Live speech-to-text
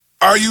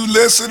Are you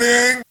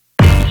listening?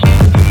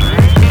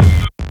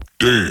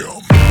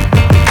 Damn.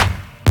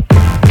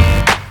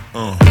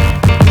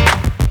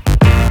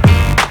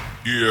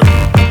 Yeah.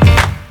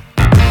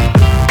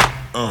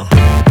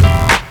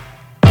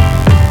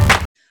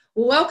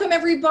 Welcome,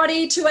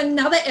 everybody, to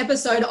another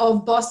episode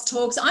of Boss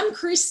Talks. I'm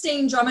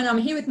Christine Drummond. I'm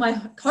here with my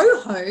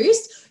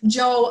co-host,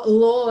 Joel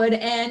Lord.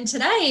 And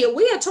today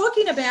we are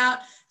talking about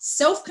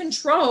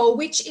self-control,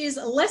 which is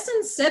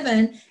lesson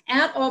 7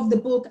 out of the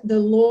book, The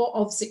Law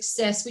of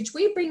Success, which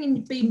we've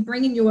been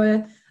bringing you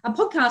a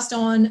podcast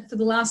on for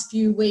the last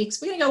few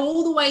weeks. We're going to go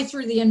all the way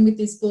through the end with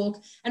this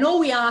book. And all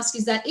we ask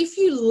is that if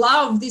you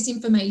love this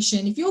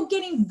information, if you're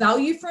getting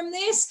value from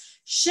this,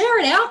 share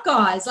it out,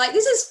 guys. Like,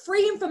 this is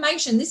free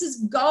information. This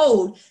is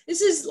gold.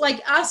 This is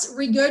like us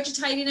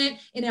regurgitating it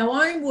in our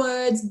own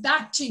words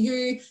back to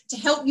you to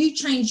help you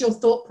change your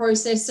thought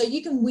process so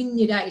you can win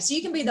your day, so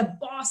you can be the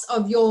boss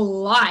of your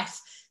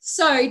life.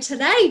 So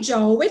today,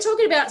 Joel, we're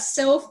talking about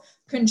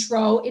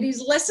self-control. It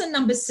is lesson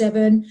number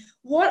 7.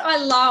 What I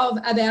love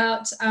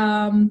about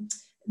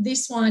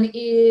this one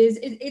is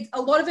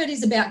a lot of it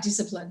is about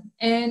discipline.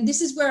 And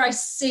this is where I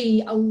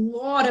see a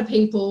lot of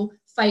people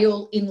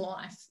fail in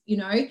life, you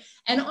know,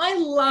 and I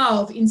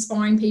love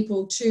inspiring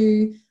people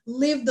to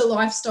live the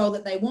lifestyle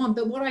that they want.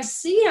 But what I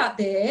see out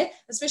there,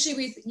 especially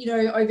with, you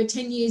know, over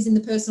 10 years in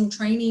the personal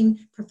training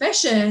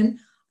profession,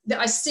 that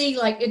I see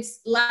like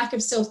it's lack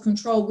of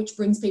self-control, which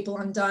brings people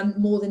undone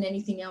more than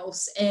anything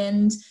else.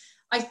 And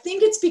I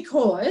think it's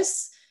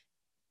because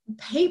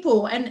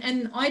people,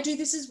 and I do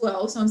this as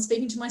well, so I'm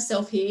speaking to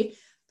myself here,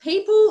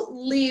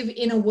 people live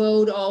in a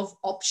world of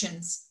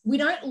options. We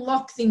don't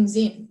lock things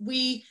in.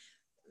 We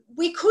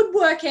could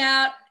work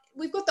out,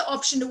 we've got the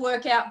option to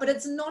work out, but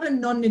it's not a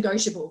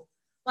non-negotiable.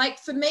 Like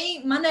for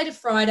me, Monday to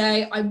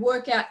Friday, I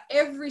work out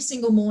every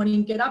single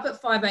morning, get up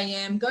at 5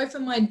 a.m., go for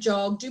my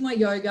jog, do my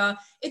yoga.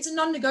 It's a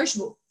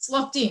non-negotiable. It's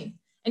locked in.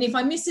 And if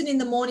I miss it in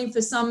the morning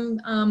for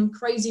some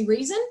crazy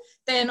reason,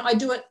 then I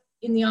do it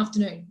in the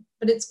afternoon.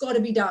 But it's got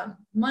to be done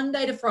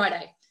Monday to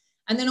Friday.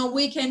 And then on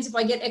weekends, if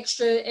I get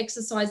extra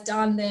exercise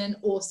done, then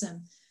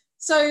awesome.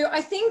 So I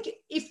think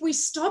if we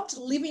stopped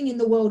living in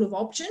the world of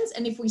options,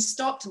 and if we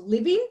stopped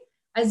living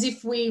as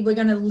if we were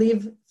going to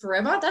live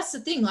forever, that's the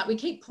thing. Like, we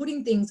keep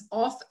putting things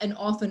off and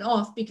off and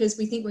off because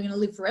we think we're going to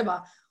live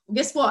forever. Well,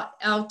 guess what?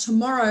 Our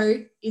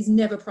tomorrow is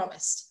never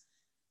promised.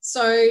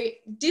 So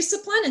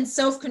discipline and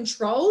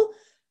self-control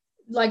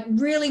like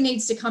really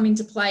needs to come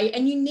into play.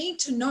 And you need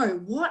to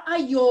know, what are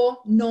your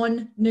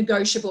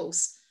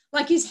non-negotiables?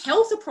 Like, is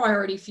health a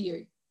priority for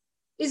you?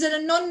 Is it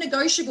a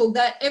non-negotiable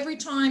that every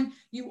time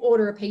you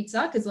order a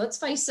pizza, because let's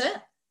face it,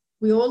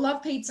 we all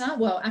love pizza.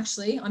 Well,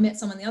 actually, I met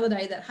someone the other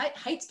day that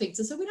hates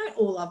pizza, so we don't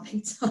all love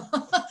pizza.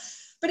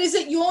 But is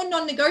it your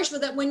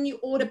non-negotiable that when you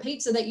order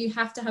pizza that you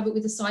have to have it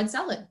with a side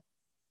salad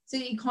so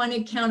that you kind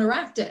of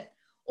counteract it?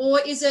 Or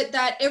is it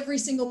that every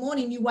single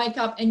morning you wake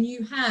up and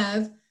you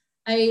have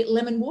a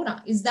lemon water?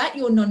 Is that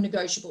your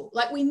non-negotiable?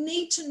 Like, we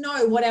need to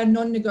know what our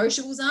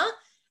non-negotiables are.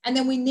 And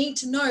then we need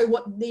to know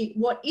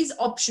what is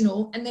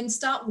optional, and then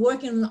start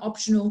working on the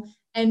optional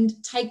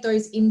and take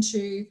those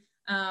into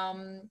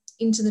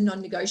the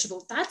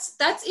non-negotiable.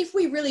 That's if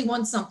we really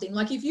want something.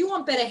 Like, if you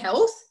want better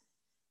health,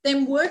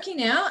 then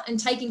working out and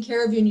taking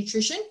care of your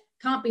nutrition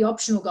can't be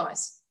optional,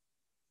 guys.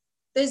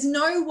 There's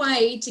no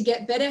way to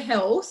get better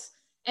health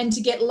and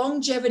to get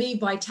longevity,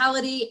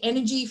 vitality,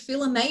 energy,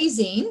 feel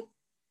amazing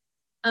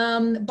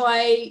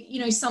by, you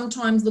know,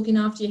 sometimes looking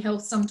after your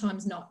health,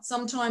 sometimes not.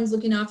 Sometimes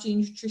looking after your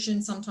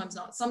nutrition, sometimes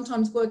not.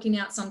 Sometimes working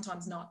out,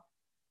 sometimes not.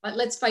 But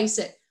let's face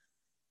it.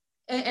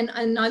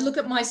 And I look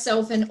at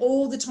myself, and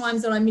all the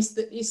times that I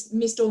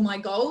missed all my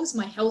goals,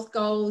 my health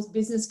goals,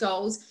 business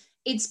goals,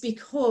 it's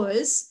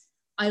because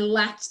I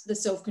lacked the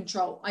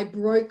self-control. I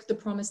broke the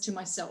promise to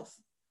myself.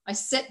 I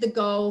set the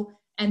goal,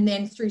 and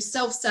then through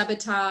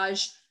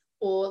self-sabotage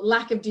or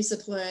lack of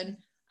discipline,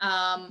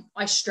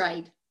 I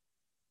strayed.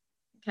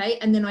 Okay.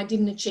 And then I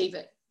didn't achieve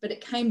it, but it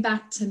came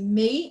back to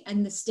me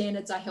and the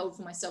standards I held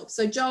for myself.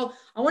 So Joel,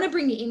 I want to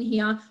bring you in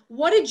here.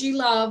 What did you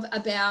love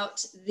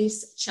about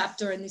this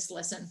chapter and this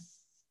lesson?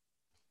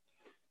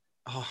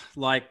 Oh,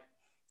 like,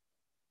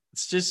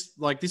 it's just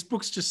like, this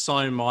book's just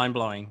so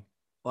mind-blowing.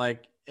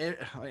 Like,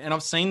 and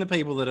I've seen the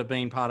people that have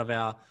been part of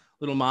our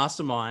little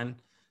mastermind,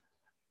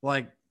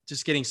 like,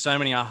 just getting so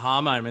many aha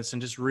moments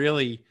and just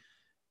really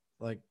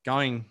like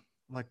going,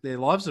 like, their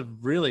lives have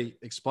really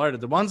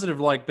exploded. The ones that have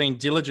like been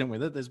diligent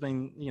with it, there's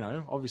been, you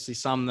know, obviously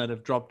some that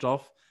have dropped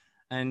off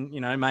and, you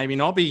know, maybe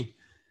not be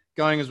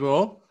going as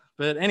well.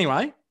 But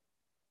anyway,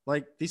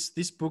 like, this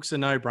book's a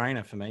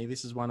no-brainer for me.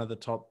 This is one of the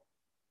top,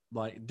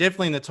 like,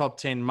 definitely in the top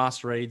 10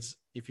 must reads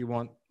if you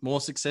want more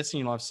success in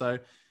your life. So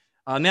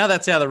now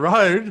that's out of the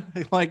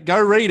road, like, go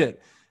read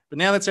it. But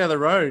now that's out of the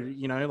road,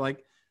 you know,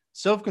 like,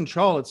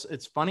 self-control.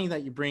 It's funny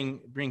that you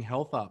bring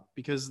health up,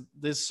 because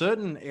there's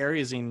certain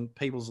areas in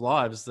people's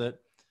lives that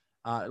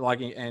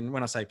like, and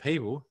when I say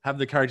people, have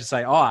the courage to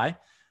say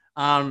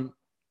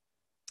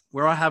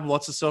where I have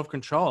lots of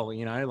self-control,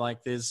 you know,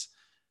 like there's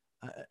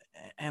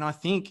and I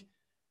think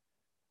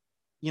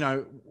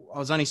I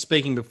was only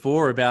speaking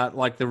before about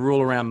like the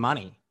rule around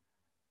money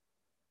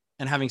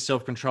and having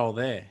self-control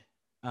there.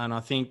 And I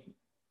think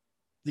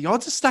the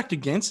odds are stacked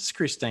against us,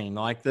 Christine.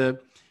 Like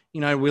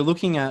we're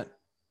looking at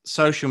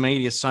social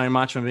media so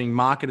much and being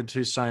marketed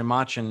to so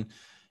much. And,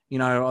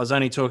 I was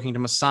only talking to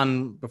my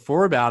son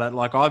before about it.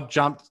 Like I've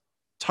jumped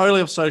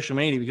totally off social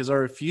media because I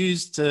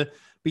refuse to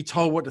be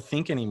told what to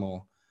think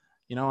anymore.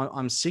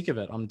 I'm sick of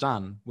it. I'm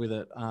done with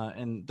it.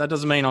 And that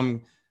doesn't mean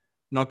I'm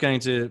not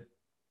going to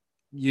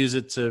use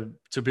it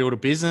to build a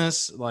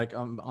business. Like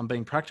I'm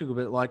being practical,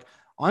 but like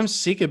I'm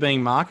sick of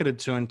being marketed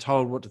to and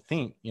told what to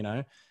think,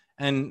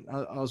 and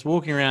I was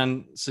walking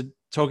around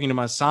talking to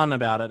my son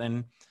about it,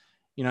 and,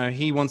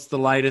 he wants the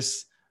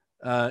latest,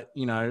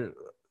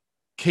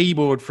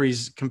 keyboard for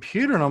his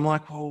computer. And I'm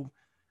like, well,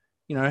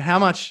 how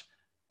much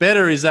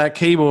better is that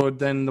keyboard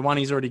than the one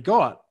he's already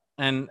got?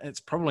 And it's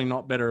probably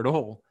not better at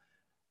all.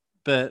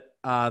 But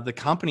the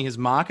company has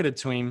marketed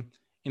to him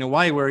in a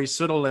way where he's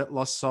sort of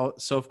lost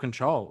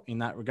self-control in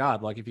that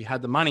regard. Like if he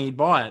had the money, he'd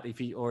buy it. If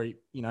he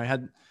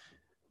had,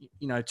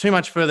 too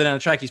much further down the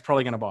track, he's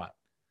probably going to buy it.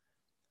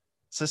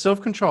 So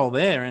self-control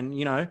there. And,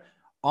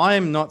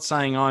 I'm not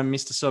saying I'm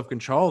Mr.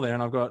 Self-Control there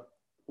and I've got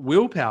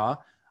willpower.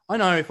 I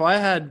know if I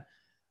had,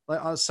 like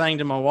I was saying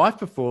to my wife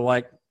before,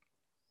 like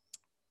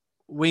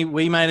we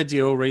made a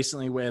deal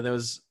recently where there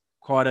was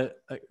quite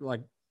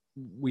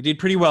we did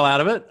pretty well out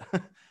of it.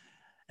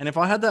 And if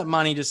I had that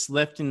money just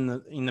left in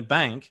the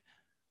bank,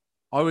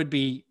 I would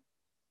be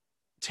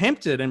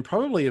tempted and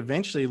probably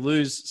eventually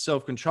lose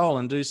self-control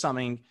and do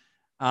something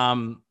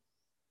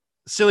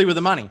silly with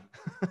the money.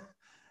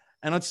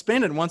 And I'd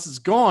spend it. Once it's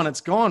gone,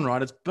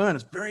 right? It's burned.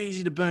 It's very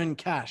easy to burn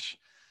cash.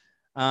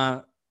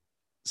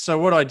 So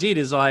what I did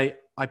is I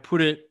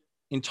put it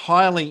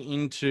entirely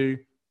into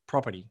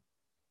property.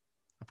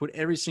 I put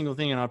every single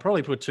thing, and I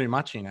probably put too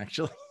much in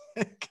actually,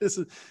 because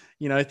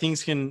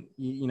things can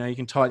you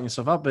can tighten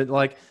yourself up, but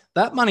like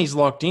that money's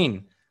locked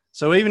in.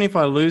 So even if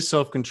I lose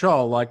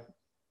self-control, like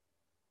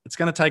it's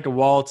going to take a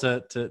while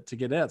to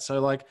get out. So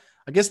like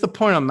I guess the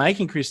point I'm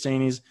making,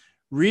 Christine, is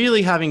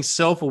really having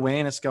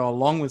self-awareness go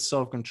along with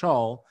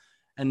self-control,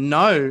 and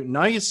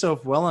know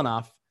yourself well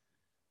enough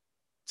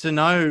to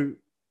know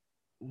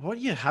what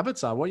your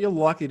habits are, what you're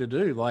likely to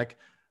do. Like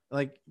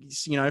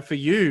for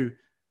you,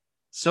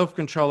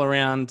 self-control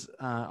around,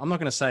 I'm not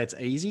going to say it's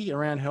easy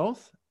around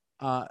health,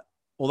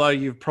 although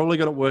you've probably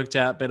got it worked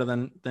out better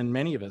than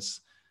many of us.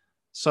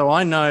 So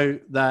I know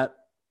that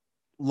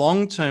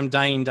long-term,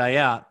 day in, day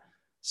out,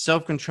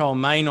 self-control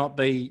may not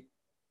be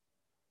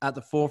at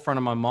the forefront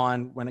of my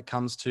mind when it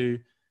comes to,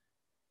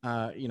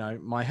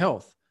 my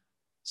health.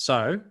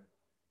 So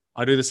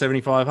I do the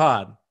 75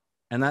 hard,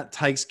 and that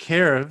takes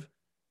care of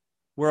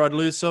where I'd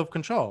lose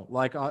self-control.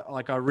 Like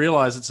I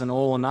realize it's an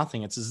all or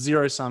nothing. It's a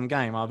zero-sum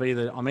game. I'm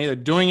either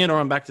doing it or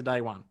I'm back to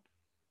day one.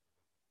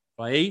 If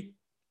I eat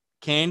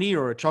candy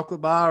or a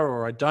chocolate bar,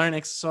 or I don't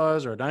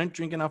exercise, or I don't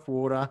drink enough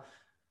water,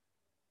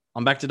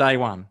 I'm back to day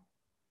one.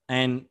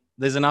 And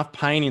there's enough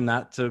pain in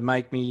that to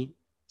make me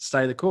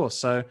stay the course.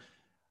 So,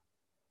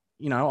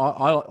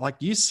 I like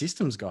use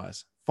systems,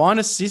 guys. Find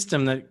a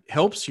system that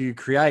helps you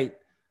create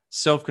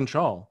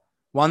self-control,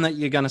 one that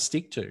you're going to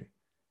stick to,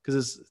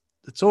 because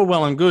it's all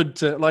well and good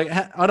to like,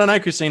 I don't know,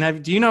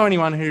 Christine, do you know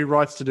anyone who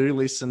writes to-do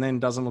lists and then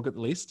doesn't look at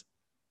the list?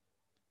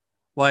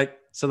 Like,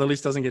 so the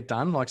list doesn't get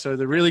done. Like, so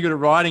they're really good at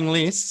writing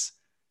lists,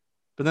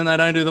 but then they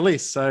don't do the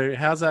list. So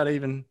how's that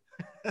even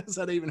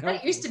helpful?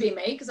 That used to be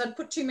me, because I'd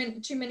put too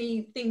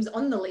many things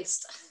on the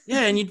list.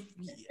 Yeah. And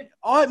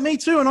me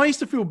too. And I used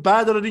to feel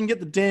bad that I didn't get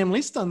the damn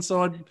list done.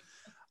 So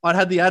I'd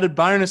had the added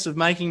bonus of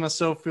making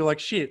myself feel like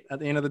shit at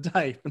the end of the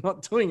day for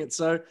not doing it.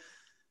 So,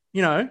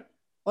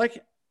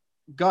 like,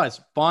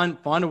 guys, find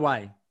a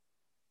way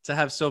to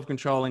have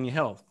self-control in your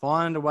health.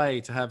 Find a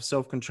way to have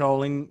self-control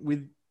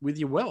with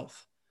your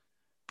wealth.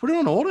 Put it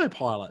on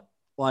autopilot.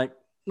 Like,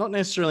 not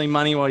necessarily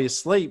money while you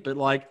sleep, but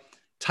like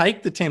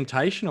take the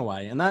temptation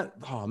away. And that,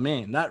 oh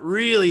man, that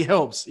really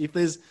helps. If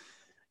there's,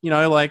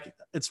 like,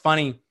 it's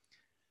funny.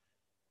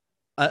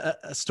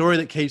 A story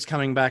that keeps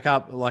coming back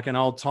up, like an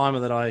old timer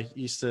that I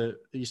used to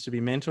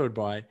be mentored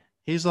by.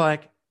 He's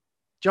like,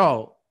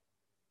 Joel,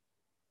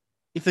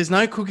 if there's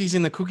no cookies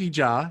in the cookie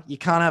jar, you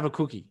can't have a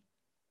cookie.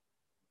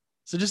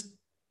 So just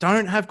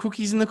don't have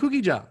cookies in the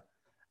cookie jar.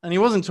 And he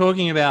wasn't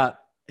talking about,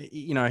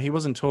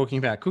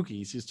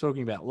 cookies. He was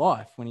talking about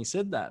life when he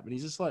said that. But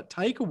he's just like,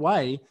 take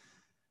away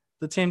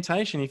the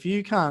temptation. If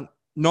you can't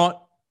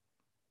not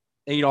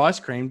eat ice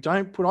cream,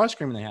 don't put ice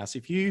cream in the house.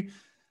 If you,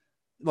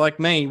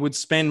 like me, would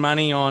spend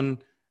money on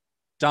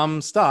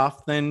dumb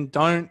stuff, then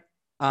don't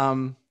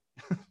have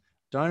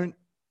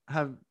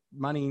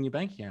money in your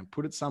bank account.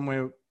 Put it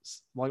somewhere,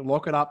 like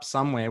lock it up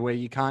somewhere where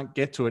you can't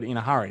get to it in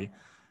a hurry.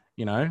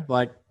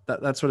 Like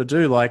that's what I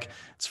do. Like,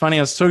 it's funny.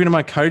 I was talking to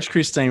my coach,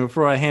 Christine,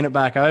 before I hand it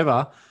back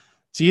over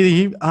to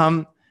you.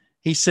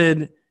 He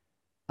said,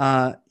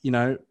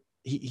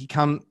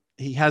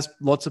 he has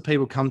lots of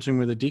people come to him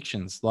with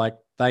addictions. Like,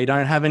 they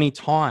don't have any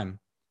time.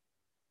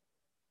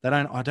 I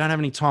don't have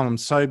any time. I'm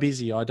so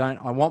busy. I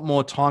want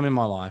more time in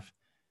my life.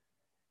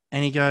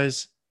 And he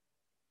goes,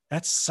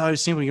 that's so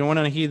simple. You want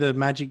to hear the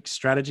magic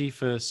strategy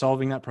for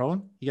solving that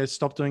problem? He goes,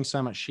 stop doing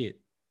so much shit.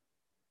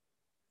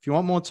 If you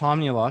want more time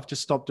in your life,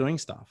 just stop doing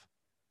stuff.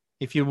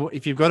 If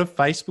you've got a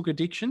Facebook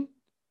addiction,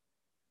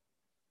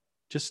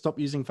 just stop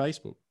using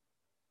Facebook.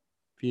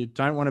 If you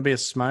don't want to be a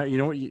smoker, you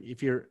know,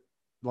 if you're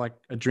like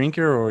a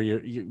drinker or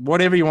you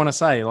whatever you want to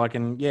say, like,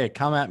 and yeah,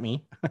 come at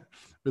me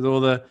with all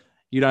the,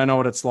 you don't know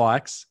what it's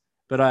like,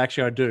 but I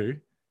do.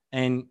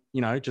 And,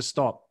 you know, just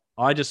stop.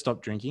 I just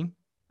stopped drinking.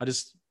 I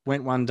just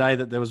went one day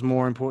that there was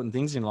more important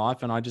things in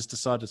life and I just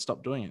decided to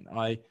stop doing it.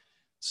 I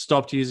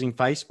stopped using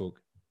Facebook.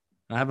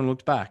 I haven't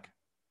looked back,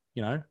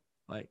 you know,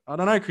 like, I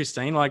don't know,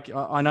 Christine, like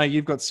I know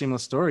you've got similar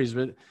stories,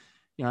 but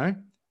you know,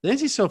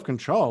 there's your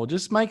self-control.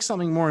 Just make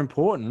something more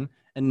important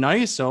and know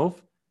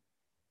yourself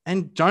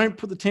and don't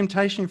put the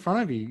temptation in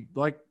front of you.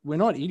 Like, we're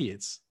not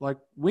idiots. Like,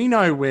 we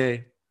know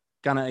we're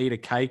going to eat a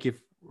cake if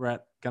we're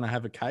going to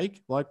have a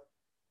cake. Like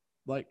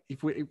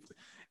if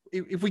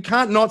we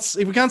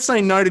can't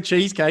say no to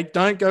cheesecake,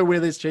 don't go where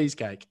there's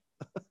cheesecake.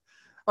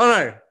 I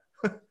don't know.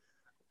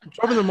 I'm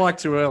dropping the mic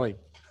too early.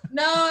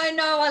 No,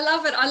 I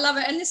love it. I love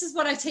it. And this is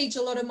what I teach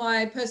a lot of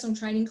my personal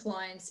training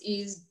clients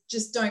is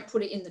just don't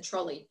put it in the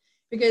trolley,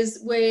 because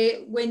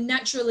we're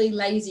naturally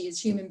lazy as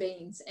human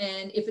beings.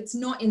 And if it's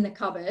not in the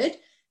cupboard,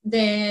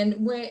 then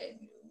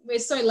we're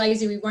so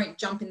lazy we won't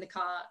jump in the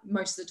car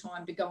most of the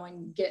time to go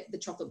and get the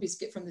chocolate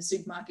biscuit from the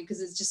supermarket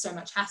because it's just so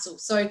much hassle.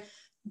 So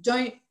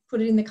don't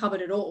put it in the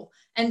cupboard at all.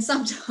 And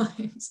sometimes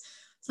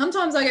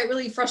I get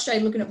really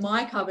frustrated looking at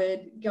my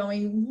cupboard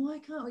going, why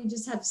can't we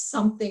just have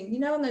something? You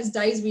know, on those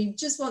days we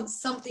just want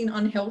something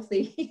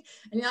unhealthy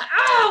and you're like,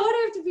 why do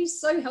I have to be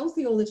so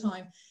healthy all the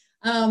time?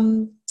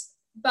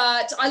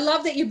 But I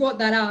love that you brought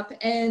that up.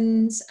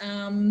 And,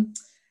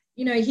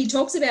 you know, he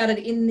talks about it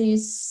in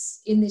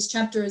this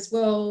chapter as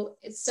well.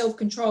 It's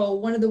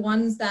self-control. One of the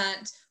ones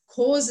that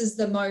causes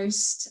the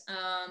most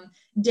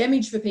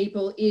damage for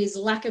people is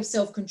lack of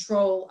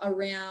self-control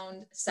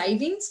around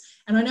savings.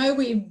 And I know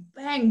we've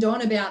banged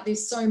on about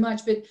this so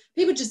much, but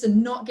people just are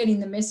not getting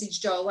the message,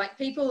 Joel. Like,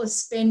 people are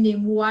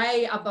spending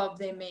way above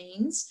their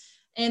means.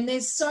 And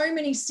there's so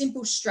many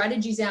simple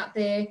strategies out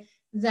there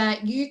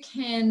that you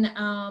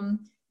can,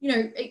 you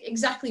know,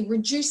 exactly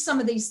reduce some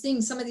of these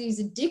things, some of these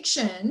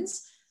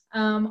addictions.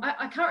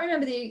 I can't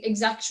remember the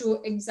exact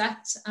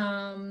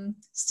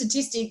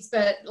statistics,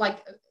 but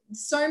like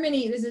so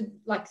many, there's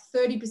like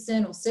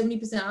 30% or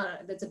 70%, I don't know,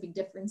 that's a big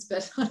difference,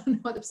 but I don't know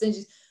what the percentage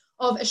is,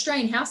 of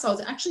Australian households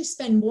actually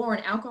spend more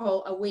on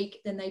alcohol a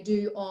week than they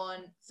do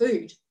on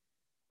food.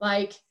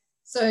 Like,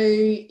 so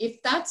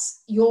if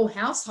that's your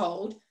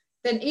household,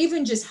 then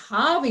even just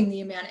halving the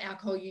amount of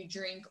alcohol you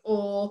drink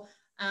or,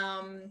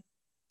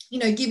 you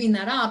know, giving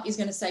that up is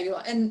going to save you.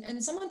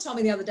 And someone told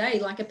me the other day,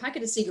 like a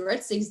packet of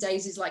cigarettes these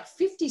days is like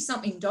 $50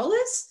 something.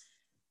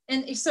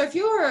 And if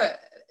you're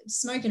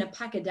smoking a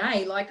pack a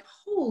day, like,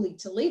 holy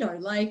Toledo,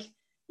 like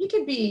you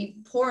could be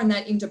pouring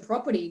that into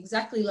property,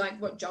 exactly like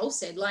what Joel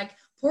said, like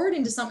pour it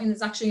into something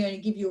that's actually going to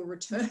give you a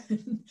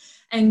return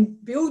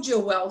and build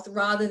your wealth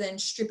rather than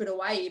strip it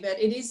away. But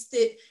it is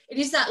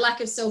that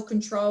lack of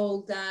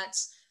self-control that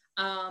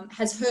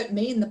has hurt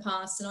me in the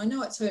past, and I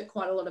know it's hurt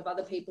quite a lot of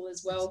other people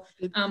as well.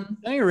 Don't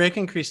you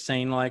reckon,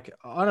 Christine? Like,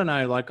 I don't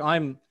know. Like,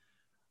 I'm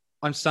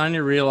starting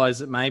to realize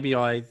that maybe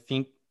I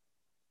think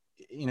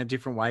in a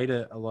different way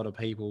to a lot of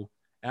people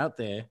out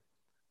there.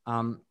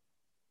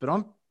 But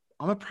I'm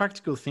a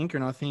practical thinker,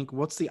 and I think,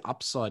 what's the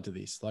upside to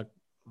this? Like,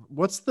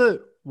 what's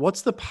the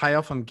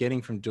payoff I'm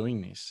getting from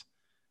doing this?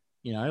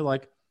 You know,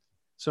 like,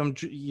 so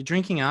you're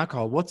drinking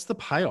alcohol. What's the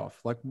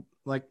payoff?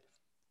 Like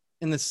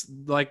in this,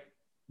 like,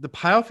 the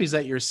payoff is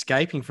that you're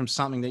escaping from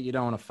something that you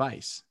don't want to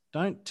face.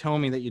 Don't tell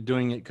me that you're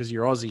doing it because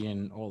you're Aussie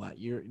and all that.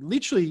 You're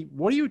literally,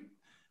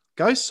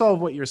 go solve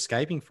what you're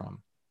escaping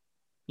from.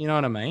 You know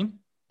what I mean?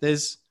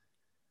 There's,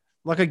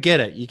 like, I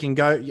get it. You can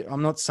go,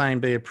 I'm not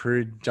saying be a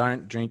prude,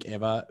 don't drink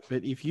ever.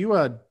 But if you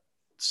are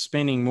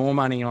spending more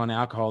money on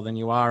alcohol than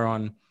you are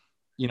on,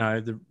 you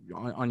know,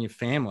 on your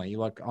family,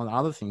 like on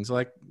other things,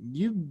 like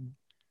you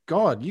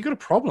got a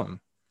problem,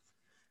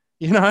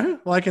 you know,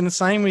 like, and the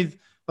same with,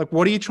 like,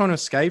 what are you trying to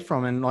escape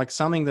from? And like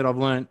something that I've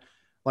learned,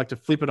 like, to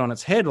flip it on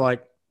its head,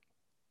 like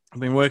I've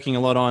been working a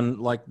lot on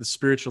like the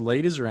spiritual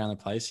leaders around the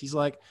place. He's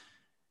like,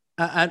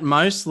 at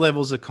most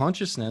levels of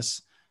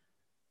consciousness,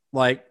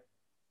 like,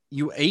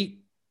 you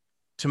eat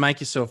to make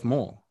yourself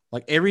more.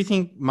 Like,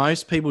 everything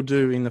most people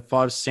do in the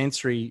five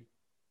sensory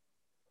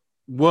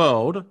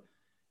world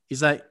is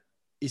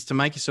to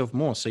make yourself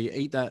more. So you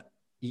eat that,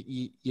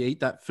 you eat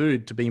that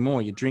food to be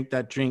more. You drink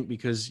that drink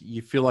because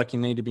you feel like you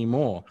need to be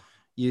more.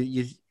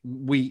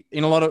 We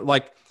in a lot of,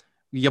 like,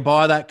 you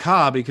buy that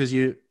car because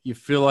you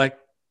feel like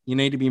you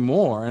need to be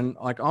more. And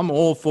like, I'm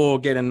all for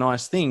getting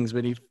nice things,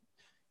 but if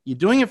you're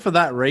doing it for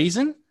that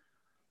reason,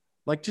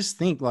 like, just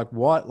think, like,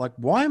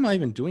 why am I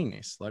even doing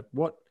this? Like,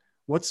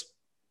 what's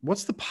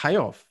the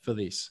payoff for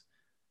this?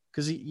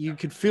 Because you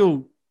could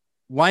feel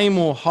way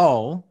more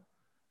whole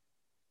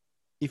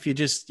if you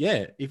just,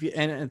 and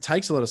it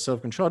takes a lot of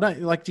self-control. Do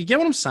you get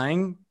what I'm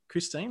saying,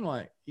 Christine?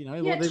 Like,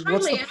 Yeah, what's totally. the And I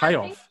think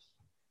payoff?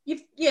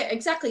 yeah,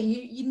 exactly.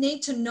 You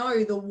need to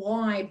know the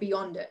why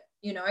beyond it,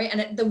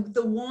 and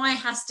the why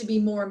has to be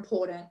more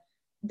important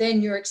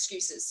than your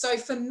excuses. So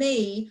for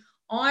me,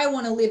 I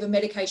want to live a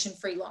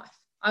medication-free life.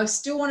 I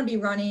still want to be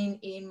running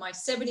in my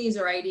 70s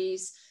or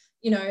 80s,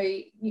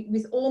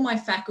 with all my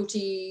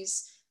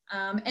faculties.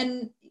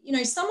 And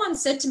someone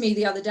said to me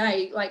the other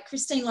day, like,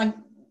 Christine,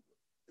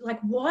 like,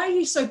 why are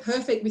you so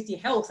perfect with your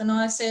health? And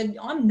I said,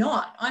 I'm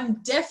not. I'm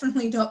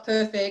definitely not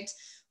perfect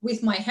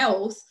with my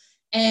health.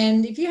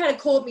 And if you had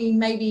caught me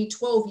maybe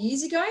 12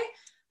 years ago,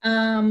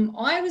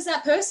 I was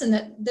that person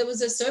that there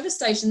was a service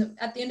station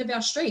at the end of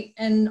our street,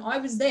 and I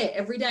was there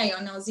every day,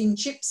 and I was in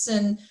chips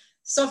and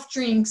soft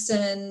drinks,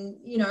 and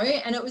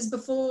and it was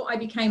before I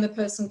became a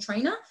personal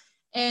trainer,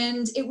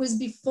 and it was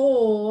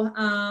before,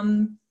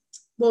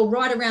 well,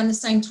 right around the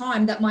same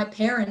time that my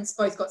parents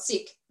both got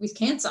sick with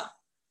cancer.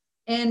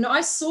 And I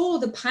saw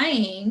the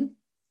pain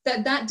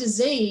that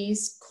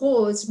disease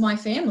caused my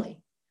family.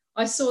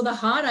 I saw the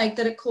heartache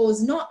that it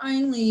caused not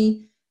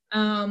only,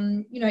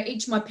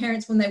 each of my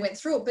parents when they went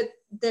through it, but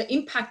the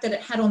impact that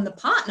it had on the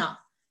partner.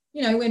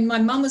 When my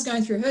mum was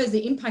going through hers,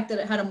 the impact that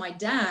it had on my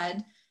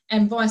dad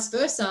and vice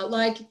versa,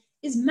 like,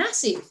 is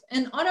massive.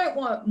 And I don't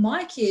want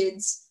my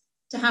kids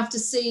to have to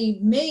see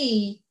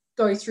me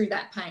go through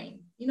that pain.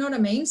 You know what I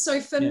mean? So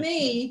for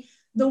me,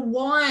 the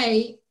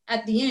why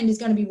at the end is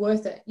going to be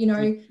worth it.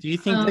 Do you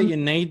think that you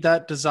need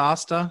that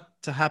disaster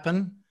to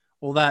happen,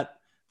 or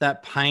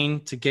that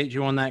pain to get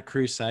you on that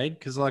crusade?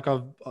 Because like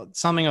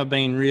something I've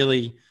been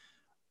really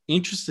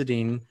interested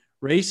in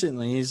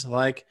recently is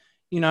like,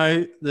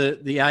 the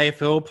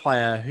AFL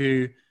player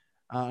who,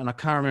 and I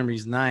can't remember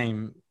his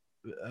name.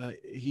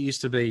 He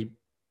used to be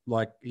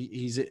like,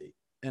 he's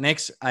an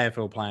ex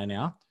AFL player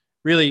now,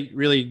 really,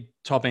 really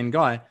top end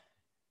guy.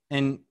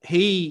 And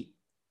he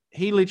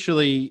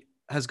literally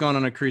has gone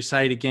on a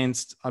crusade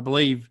against, I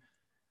believe,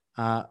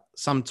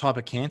 some type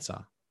of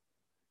cancer.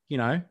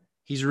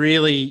 He's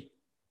really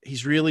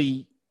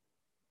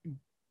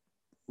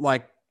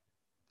like,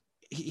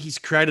 he's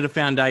created a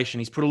foundation.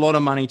 He's put a lot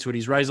of money to it.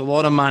 He's raised a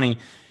lot of money.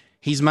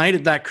 He's made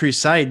it that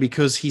crusade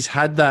because he's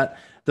had that.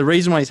 The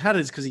reason why he's had it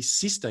is because his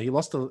sister, he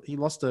lost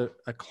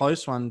a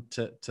close one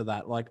to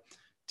that. Like,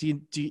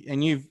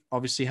 and you've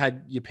obviously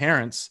had your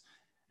parents,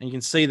 and you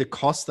can see the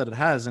cost that it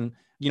has. And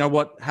you know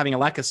what, having a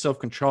lack of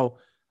self-control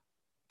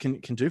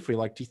can do for you.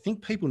 Like, do you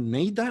think people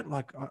need that?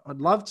 Like, I'd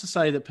love to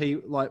say that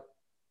people, like,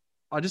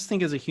 I just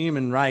think as a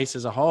human race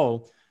as a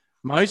whole,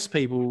 most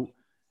people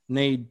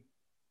need,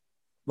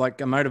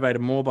 like, are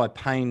motivated more by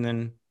pain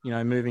than,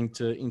 moving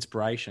to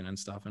inspiration and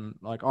stuff. And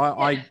like,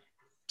 I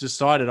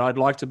decided I'd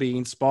like to be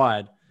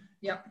inspired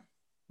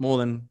more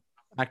than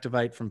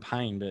activate from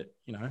pain, but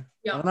I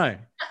don't know.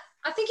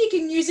 I think you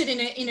can use it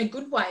in a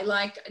good way.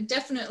 Like,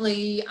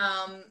 definitely,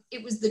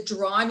 it was the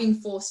driving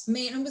force for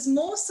me. And it was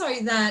more so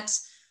that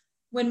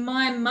when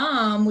my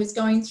mom was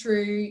going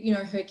through,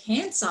 her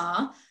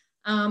cancer,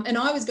 and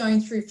I was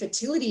going through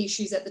fertility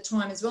issues at the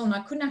time as well, and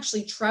I couldn't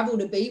actually travel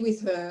to be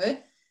with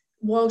her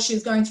while she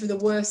was going through the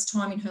worst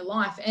time in her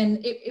life. And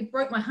it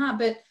broke my heart,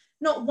 but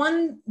not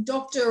one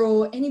doctor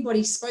or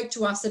anybody spoke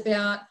to us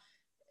about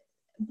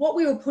what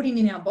we were putting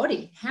in our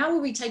body. How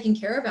were we taking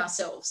care of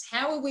ourselves?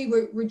 How were we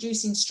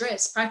reducing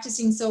stress,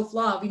 practicing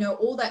self-love,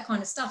 all that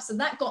kind of stuff. So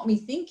that got me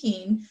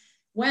thinking,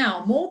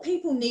 wow, more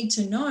people need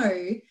to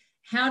know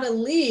how to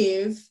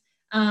live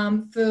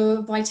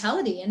for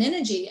vitality and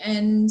energy,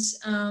 and,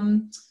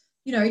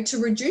 to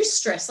reduce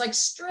stress. Like,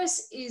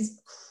 stress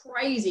is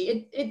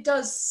crazy. It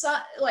does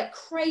like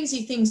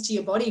crazy things to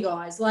your body,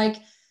 guys. Like,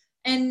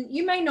 and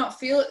you may not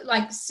feel it,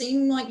 like,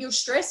 seem like you're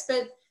stressed,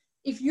 but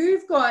if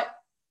you've got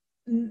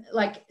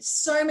like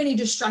so many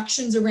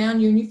distractions around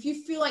you, and if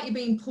you feel like you're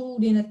being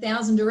pulled in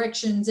 1,000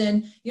 directions,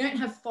 and you don't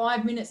have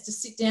 5 minutes to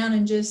sit down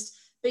and just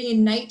be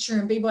in nature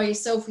and be by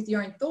yourself with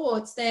your own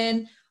thoughts,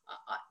 then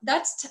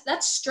that's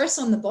stress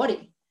on the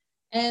body.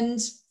 And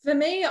for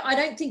me, I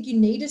don't think you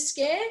need a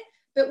scare.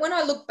 But when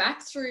I look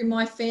back through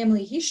my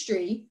family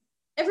history,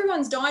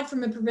 everyone's died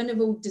from a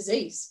preventable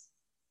disease.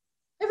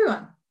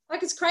 Everyone.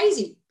 Like, it's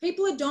crazy.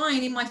 People are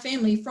dying in my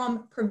family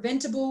from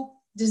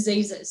preventable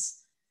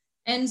diseases.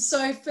 And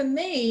so for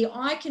me,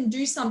 I can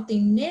do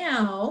something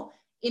now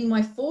in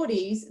my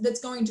 40s that's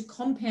going to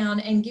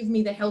compound and give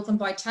me the health and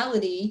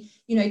vitality,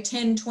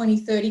 10, 20,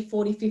 30,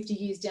 40, 50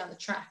 years down the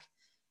track.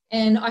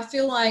 And I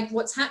feel like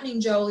what's happening,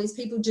 Joel, is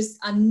people just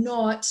are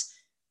not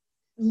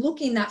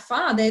looking that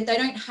far. They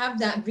don't have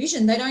that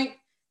vision. They don't,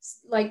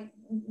 like,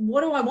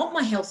 what do I want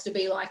my health to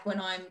be like when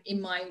I'm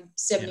in my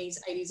 70s,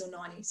 80s, or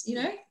 90s,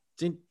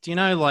 Do you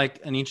know, like,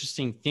 an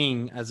interesting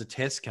thing as a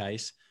test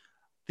case?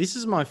 This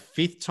is my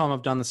 5th time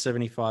I've done the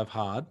 75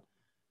 hard.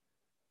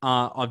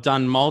 I've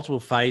done multiple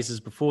phases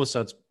before,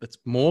 so it's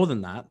more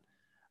than that.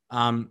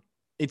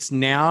 It's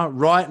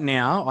right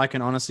now, I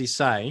can honestly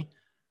say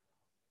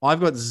I've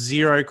got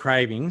zero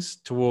cravings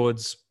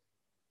towards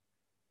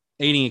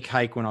eating a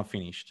cake when I've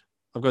finished.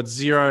 I've got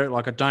zero,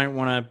 like, I don't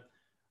want to,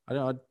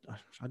 I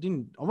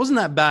wasn't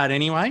that bad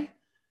anyway,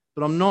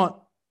 but I'm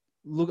not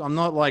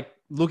like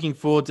looking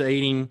forward to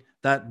eating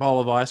that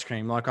bowl of ice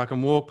cream. Like I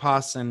can walk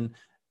past and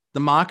the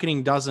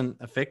marketing doesn't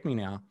affect me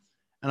now.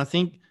 And I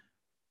think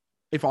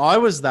if I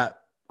was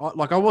that,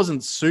 like I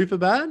wasn't super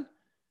bad,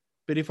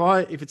 but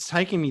if it's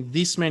taking me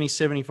this many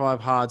 75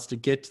 hards to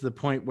get to the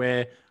point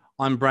where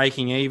I'm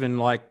breaking even,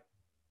 like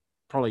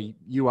probably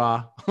you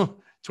are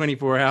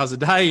 24 hours a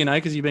day, you know,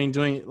 because you've been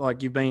doing it,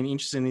 like you've been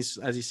interested in this,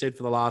 as you said,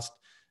 for the last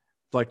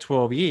like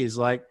 12 years,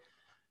 like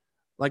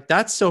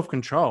that's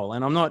self-control.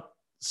 And I'm not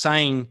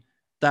saying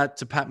that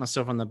to pat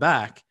myself on the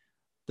back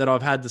that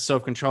I've had the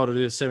self-control to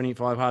do the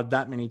 75 hard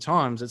that many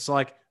times. It's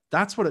like,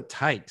 that's what it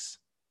takes.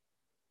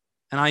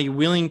 And are you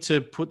willing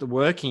to put the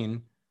work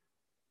in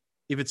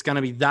if it's going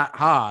to be that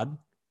hard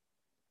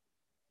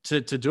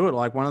to do it?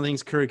 Like one of the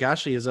things Karuk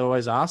Ashley has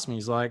always asked me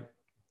is like,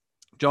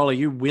 Joel, are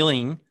you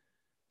willing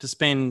to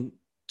spend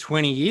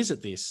 20 years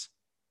at this?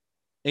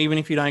 Even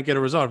if you don't get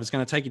a result, if it's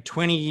going to take you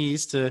 20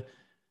 years to,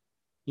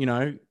 you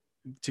know,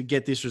 to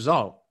get this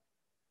result.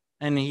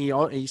 And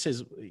he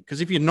says,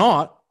 because if you're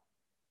not,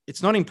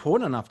 it's not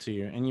important enough to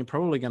you and you're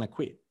probably going to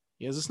quit.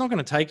 He goes, it's not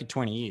going to take you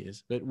 20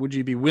 years, but would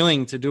you be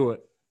willing to do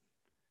it?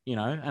 You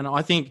know, and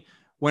I think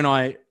when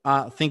I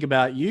think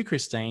about you,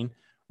 Christine,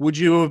 would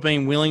you have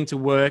been willing to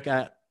work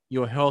at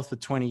your health for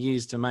 20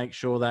 years to make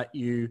sure that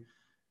you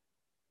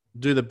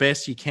do the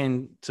best you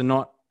can to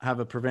not have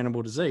a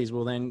preventable disease?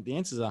 Well, then the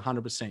answer is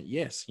 100%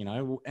 yes. You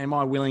know,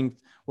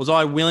 was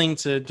I willing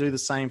to do the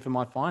same for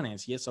my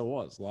finance? Yes, I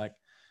was. Like,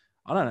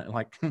 I don't know,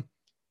 like,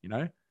 you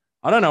know,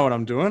 I don't know what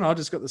I'm doing. I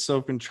just got the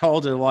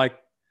self-control to like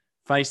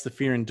face the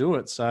fear and do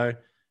it. So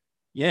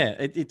yeah,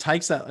 it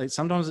takes that.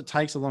 Sometimes it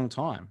takes a long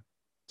time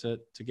to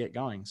get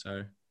going.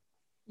 So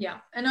yeah,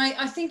 and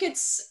I think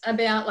it's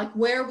about like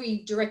where are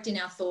we directing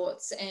our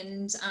thoughts,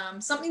 and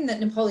something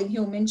that Napoleon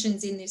Hill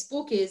mentions in this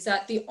book is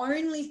that the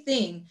only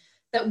thing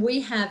that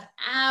we have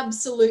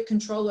absolute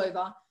control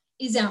over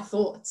is our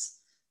thoughts,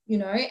 you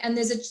know. And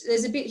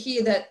there's a bit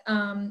here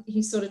that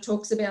he sort of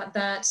talks about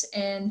that,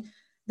 and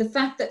the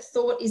fact that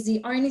thought is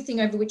the only thing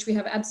over which we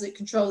have absolute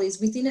control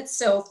is within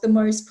itself the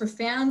most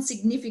profound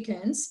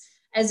significance,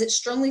 as it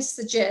strongly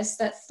suggests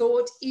that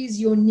thought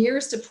is your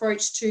nearest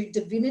approach to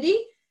divinity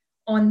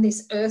on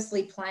this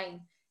earthly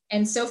plane,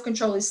 and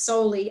self-control is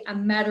solely a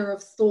matter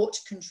of thought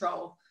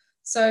control.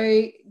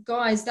 So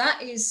guys,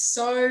 that is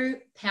so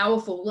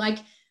powerful. Like,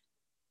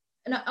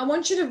 and I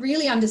want you to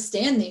really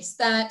understand this,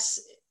 that,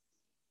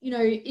 you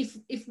know,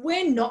 if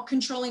we're not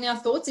controlling our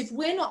thoughts, if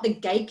we're not the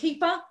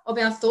gatekeeper of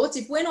our thoughts,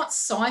 if we're not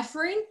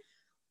ciphering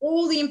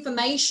all the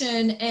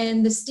information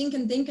and the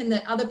stinking thinking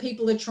that other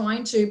people are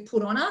trying to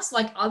put on us,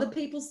 like other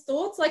people's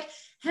thoughts, like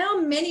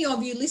how many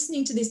of you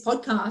listening to this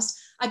podcast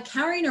are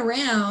carrying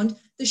around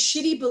the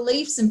shitty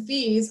beliefs and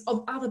fears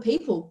of other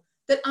people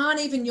that aren't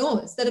even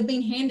yours, that have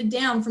been handed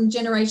down from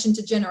generation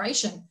to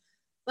generation?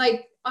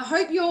 Like, I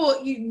hope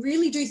you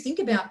really do think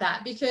about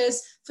that,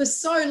 because for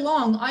so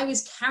long I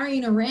was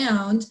carrying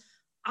around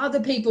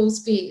other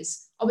people's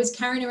fears. I was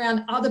carrying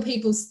around other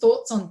people's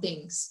thoughts on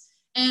things.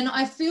 And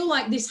I feel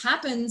like this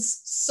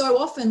happens so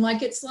often.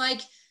 Like, it's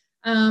like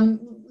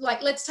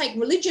let's take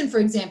religion, for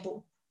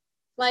example.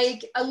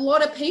 Like, a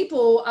lot of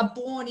people are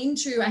born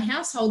into a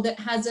household that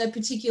has a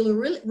particular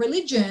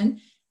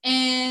religion,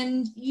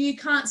 and you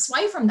can't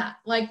sway from that.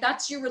 Like,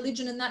 that's your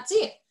religion and that's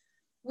it.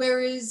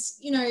 Whereas,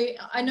 you know,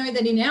 I know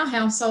that in our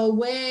household,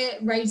 we're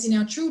raising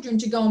our children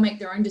to go and make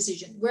their own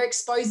decision. We're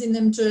exposing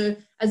them to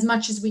as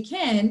much as we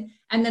can,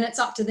 and then it's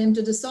up to them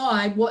to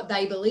decide what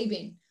they believe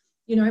in.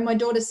 You know, my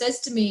daughter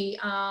says to me,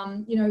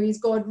 you know, is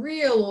God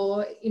real?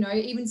 Or, you know,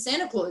 even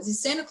Santa Claus,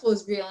 is Santa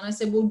Claus real? And I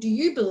said, well, do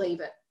you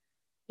believe it?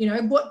 You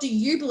know, what do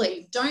you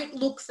believe? Don't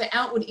look for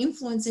outward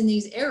influence in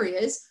these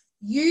areas.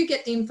 You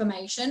get the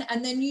information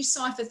and then you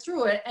cipher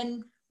through it,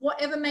 and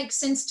whatever makes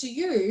sense to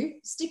you,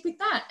 stick with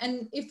that.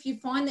 And if you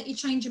find that you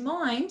change your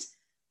mind,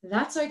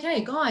 that's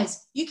okay.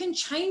 Guys, you can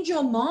change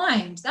your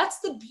mind. That's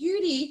the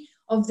beauty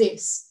of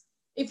this.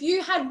 If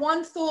you had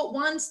one thought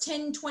once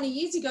 10, 20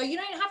 years ago, you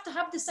don't have to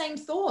have the same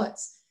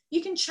thoughts.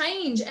 You can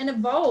change and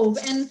evolve.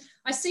 And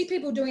I see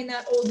people doing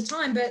that all the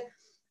time, but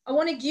I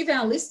want to give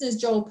our listeners,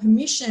 Joel,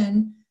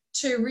 permission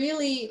to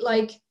really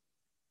like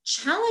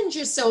challenge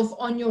yourself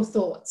on your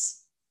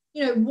thoughts.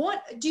 You know,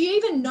 what do you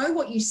even know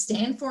what you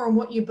stand for and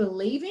what you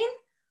believe in?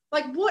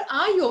 Like, what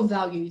are your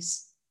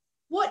values?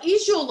 What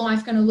is your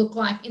life going to look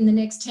like in the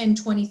next 10,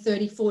 20,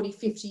 30, 40,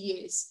 50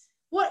 years?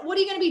 What are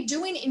you going to be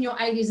doing in your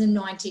 80s and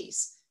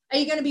 90s? Are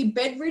you going to be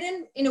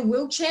bedridden in a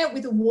wheelchair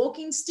with a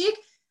walking stick?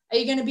 Are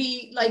you going to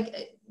be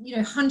like, you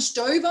know, hunched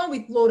over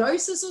with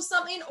lordosis or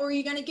something? Or are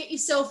you going to get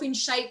yourself in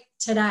shape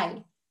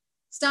today?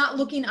 Start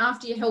looking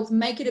after your health,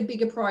 make it a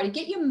bigger priority,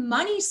 get your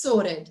money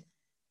sorted,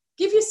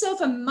 give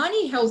yourself a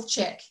money health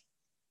check.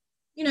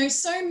 You know,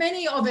 so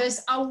many of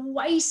us are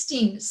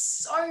wasting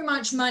so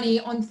much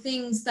money on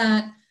things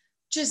that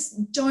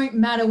just don't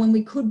matter when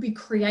we could be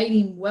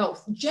creating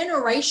wealth,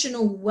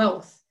 generational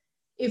wealth,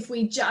 if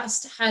we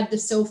just had the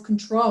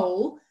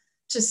self-control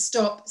to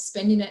stop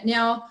spending it.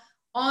 Now,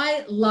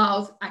 I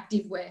love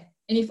activewear.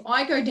 And if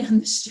I go down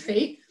the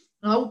street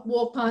and I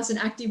walk past an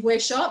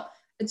activewear shop,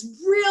 it's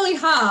really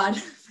hard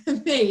for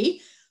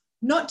me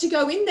not to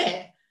go in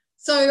there.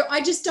 So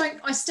I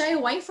stay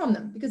away from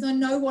them because I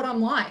know what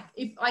I'm like.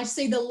 If I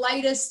see the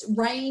latest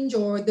range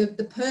or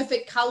the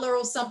perfect color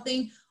or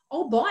something,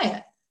 I'll buy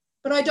it,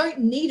 but I don't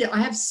need it.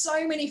 I have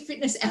so many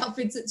fitness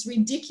outfits, it's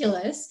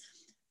ridiculous.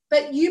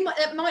 But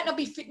it might not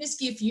be fitness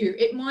gear for you.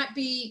 It might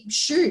be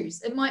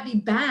shoes. It might be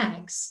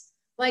bags.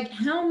 Like,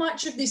 how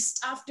much of this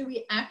stuff do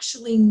we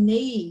actually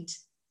need?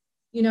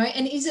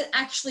 And is it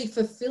actually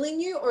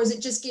fulfilling you, or is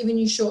it just giving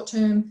you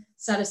short-term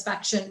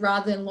satisfaction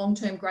rather than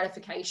long-term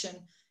gratification?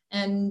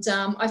 And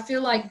I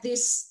feel like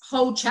this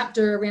whole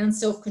chapter around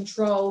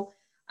self-control,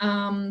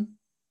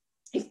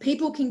 if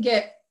people can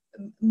get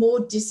more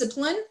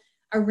discipline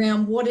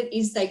around what it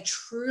is they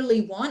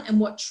truly want and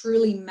what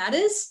truly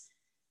matters,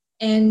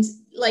 and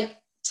like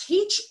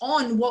teach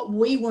on what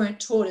we weren't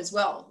taught as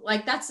well.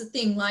 Like, that's the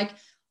thing. Like,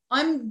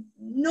 I'm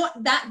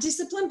not that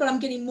disciplined, but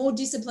I'm getting more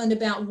disciplined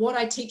about what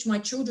I teach my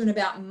children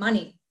about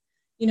money,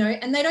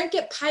 and they don't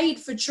get paid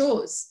for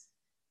chores.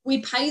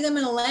 We pay them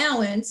an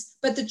allowance,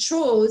 but the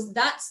chores,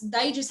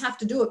 they just have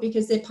to do it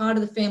because they're part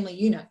of the family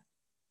unit.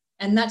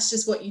 And that's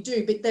just what you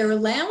do. But their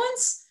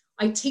allowance,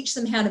 I teach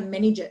them how to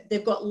manage it.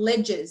 They've got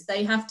ledgers.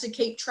 They have to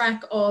keep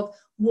track of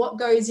what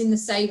goes in the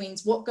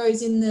savings, what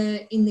goes in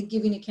the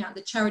giving account,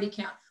 the charity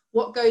account,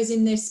 what goes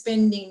in their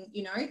spending,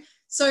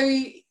 So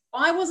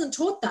I wasn't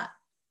taught that.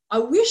 I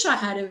wish I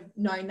had have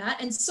known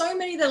that. And so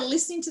many that are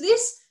listening to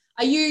this,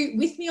 are you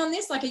with me on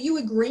this? Like, are you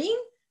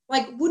agreeing?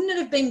 Like, wouldn't it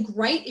have been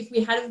great if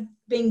we had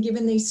been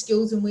given these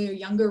skills when we were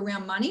younger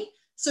around money?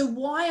 So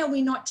why are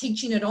we not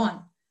teaching it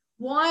on?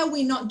 Why are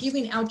we not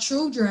giving our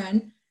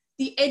children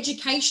the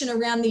education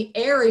around the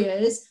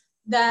areas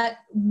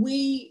that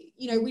we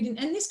didn't?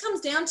 And this comes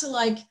down to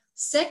like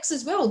sex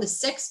as well, the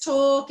sex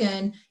talk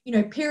and,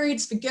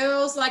 periods for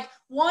girls. Like,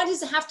 why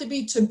does it have to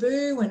be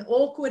taboo and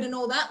awkward and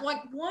all that?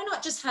 Like, why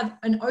not just have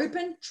an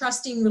open,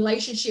 trusting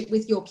relationship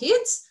with your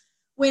kids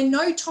where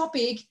no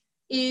topic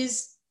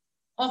is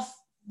off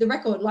the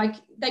record? Like,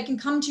 they can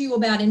come to you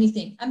about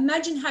anything.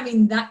 Imagine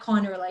having that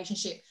kind of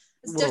relationship.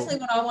 It's definitely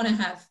what I want to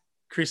have.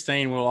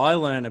 Christine, well, I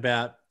learned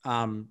about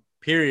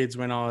periods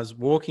when I was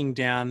walking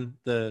down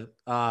the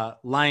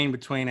lane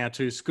between our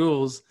two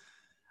schools,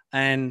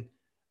 and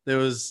there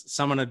was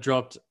someone had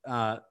dropped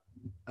a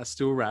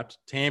still wrapped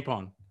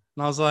tampon.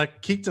 And I was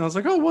like, kicked, and I was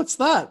like, oh, what's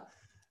that?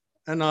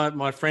 And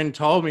my friend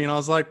told me, and I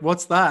was like,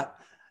 what's that?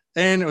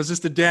 And it was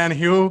just a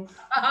downhill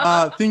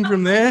thing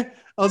from there.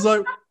 I was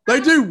like, they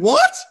do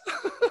what?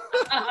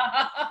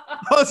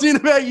 I was in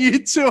about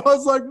you too. I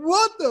was like,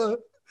 what the?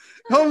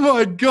 Oh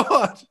my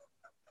God.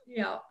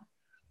 Yeah.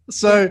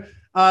 So,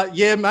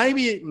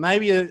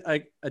 maybe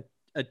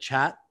a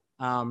chat.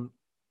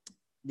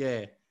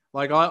 Yeah.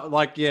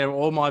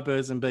 All my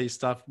birds and bees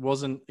stuff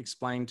wasn't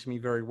explained to me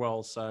very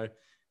well. So,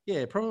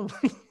 yeah,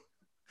 probably.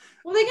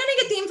 Well, they're going to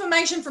get the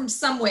information from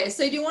somewhere.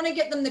 So do you want to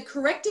get them the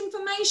correct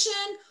information,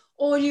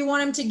 or do you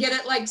want them to get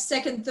it like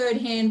second, third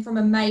hand from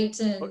a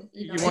mate? And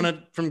you want it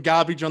from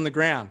garbage on the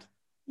ground.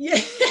 Yeah.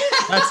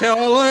 That's how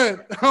I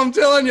learned. I'm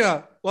telling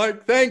you.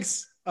 Like,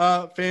 thanks,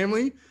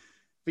 family.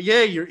 But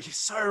yeah, you're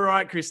so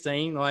right,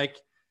 Christine. Like,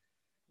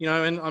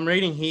 and I'm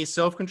reading here,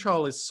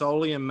 self-control is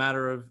solely a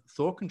matter of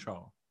thought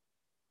control.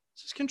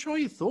 Just control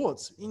your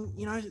thoughts.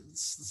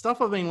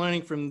 Stuff I've been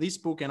learning from this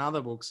book and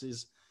other books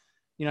is,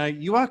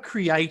 you are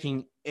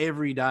creating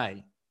every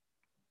day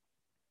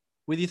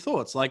with your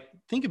thoughts. Like,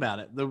 think about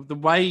it. The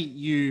way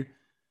you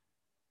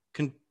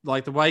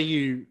the way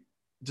you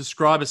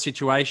describe a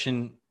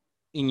situation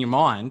in your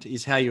mind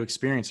is how you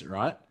experience it,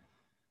 right?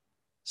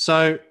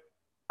 So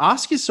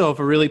ask yourself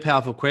a really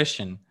powerful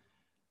question.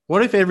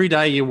 What if every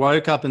day you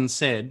woke up and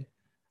said,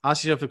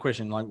 ask yourself a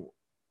question like,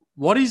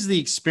 what is the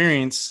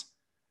experience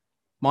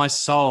my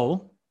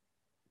soul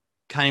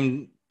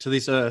came to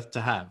this earth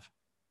to have?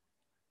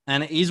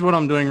 And is what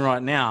I'm doing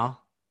right now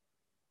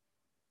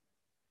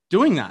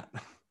doing that?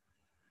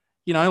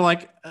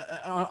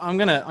 I'm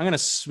gonna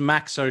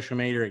smack social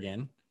media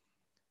again.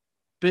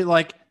 But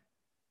like,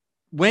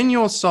 when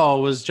your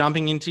soul was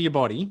jumping into your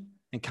body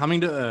and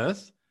coming to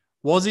earth,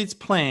 was its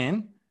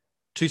plan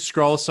to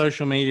scroll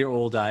social media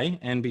all day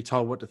and be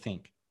told what to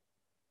think?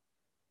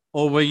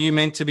 Or were you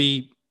meant to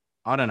be,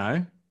 I don't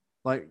know,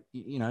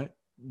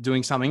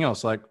 doing something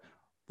else?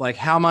 Like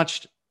how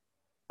much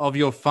of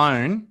your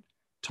phone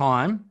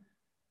time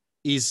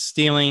is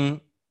stealing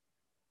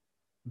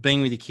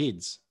being with your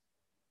kids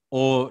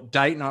or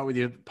date night with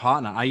your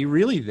partner? Are you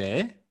really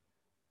there?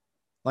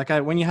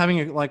 When you're having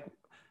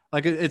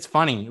it's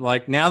funny.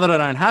 Like, now that I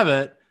don't have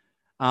it,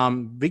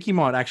 Vicky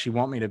might actually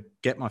want me to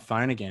get my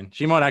phone again.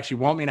 She might actually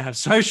want me to have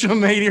social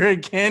media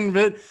again,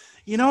 but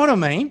you know what I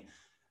mean?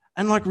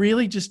 And like,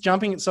 really just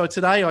jumping. So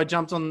today I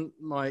jumped on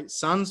my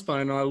son's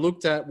phone and I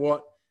looked at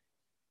what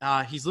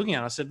he's looking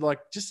at. I said, like,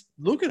 just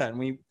look at it. And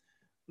we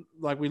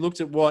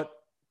looked at what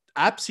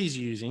apps he's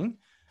using.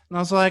 And I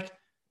was like,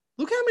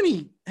 look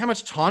how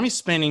much time he's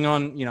spending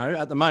on,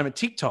 at the moment,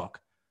 TikTok.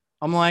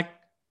 I'm like,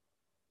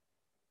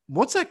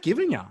 what's that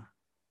giving you?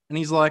 And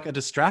he's like, a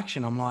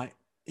distraction. I'm like,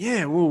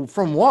 yeah, well,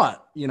 from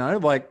what?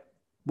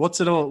 What's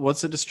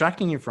it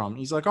distracting you from?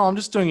 He's like, oh, I'm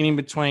just doing it in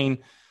between,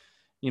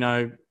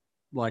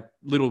 like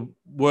little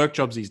work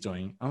jobs he's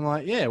doing. I'm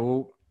like, yeah,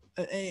 well,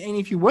 and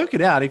if you work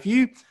it out, if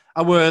you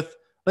are worth,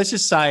 let's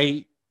just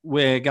say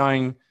we're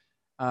going,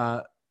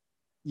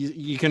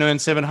 you can earn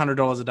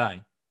 $700 a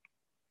day,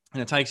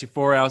 and it takes you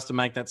 4 hours to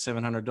make that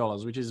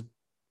 $700, which is,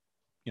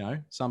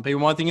 some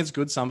people might think it's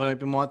good. Some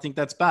people might think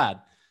that's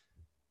bad.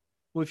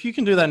 Well, if you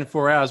can do that in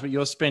 4 hours, but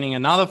you're spending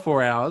another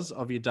 4 hours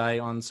of your day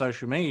on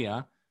social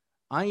media,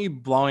 aren't you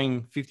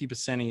blowing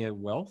 50% of your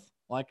wealth?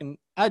 And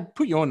I'd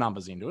put your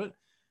numbers into it.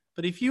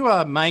 But if you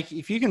make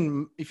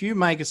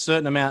a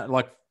certain amount,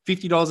 like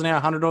 $50 an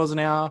hour, $100 an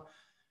hour,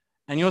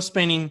 and you're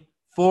spending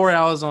 4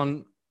 hours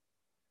on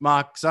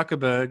Mark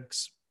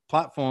Zuckerberg's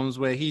platforms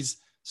where he's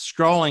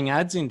scrolling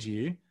ads into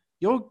you,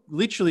 you're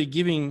literally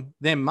giving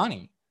them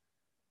money.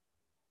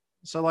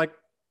 So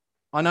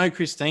I know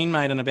Christine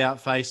made an about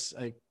face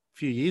a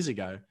few years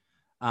ago,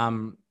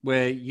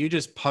 where you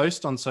just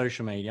post on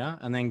social media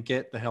and then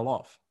get the hell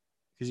off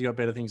because you got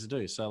better things to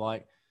do. So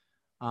I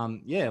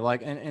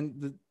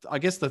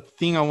guess the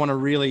thing I want to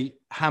really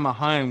hammer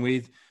home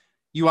with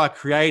you are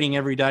creating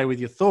every day with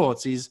your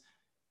thoughts is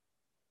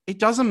it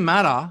doesn't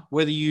matter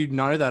whether you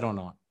know that or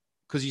not,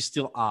 because you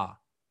still are.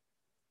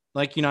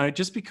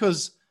 Just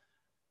because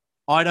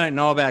I don't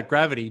know about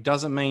gravity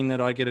doesn't mean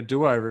that I get a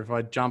do-over if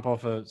I jump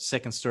off a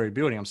second-story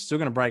building. I'm still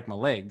going to break my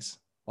legs.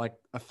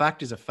 A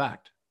fact is a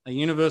fact. A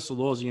universal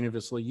law is a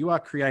universal law. You are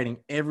creating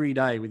every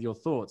day with your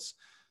thoughts.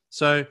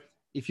 So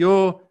if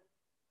you're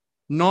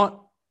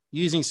not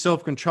using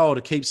self-control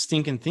to keep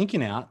stinking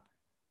thinking out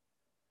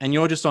and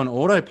you're just on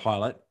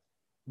autopilot,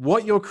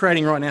 what you're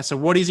creating right now, so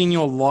what is in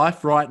your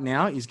life right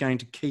now is going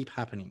to keep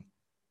happening.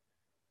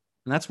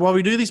 And that's why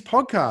we do these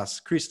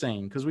podcasts,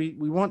 Christine, because we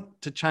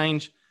want to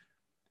change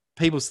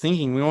people's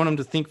thinking. We want them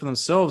to think for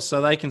themselves so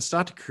they can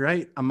start to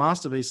create a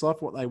masterpiece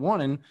life, what they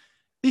want. And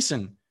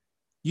listen,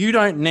 you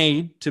don't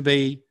need to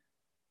be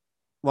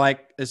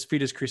as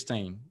fit as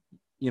Christine,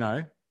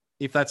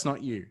 if that's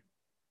not you.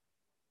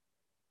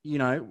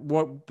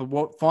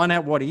 Find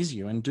out what is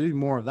you and do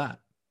more of that.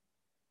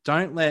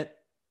 Don't let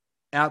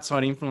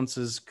outside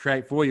influences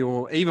create for you,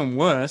 or even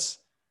worse,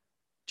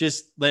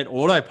 just let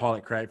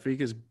autopilot create for you,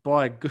 because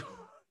by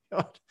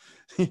God,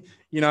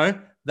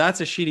 that's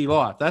a shitty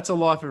life. That's a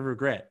life of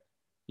regret,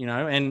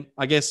 and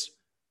I guess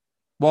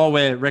while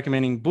we're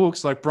recommending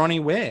books like Bronnie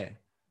Ware,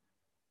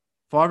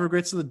 5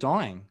 Regrets of the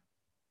Dying,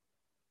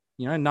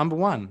 number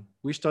 1,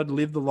 wished I'd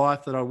lived the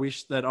life that I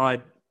wish that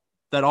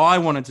I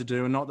wanted to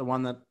do and not the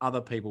one that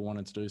other people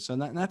wanted to do. So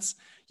that's,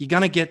 you're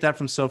going to get that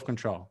from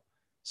self-control.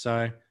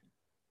 So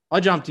I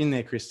jumped in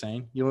there,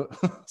 Christine. You're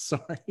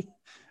sorry,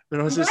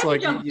 but I was just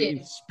you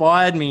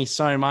inspired me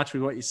so much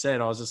with what you said.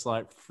 I was just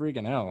like,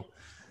 friggin' hell.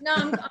 No,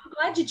 I'm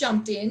glad you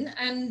jumped in.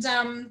 And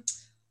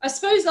I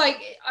suppose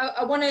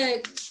I want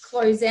to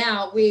close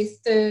out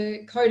with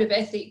the code of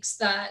ethics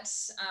that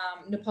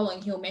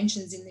Napoleon Hill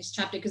mentions in this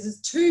chapter, because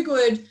it's too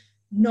good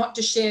not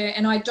to share.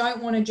 And I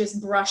don't want to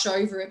just brush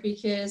over it,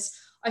 because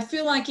I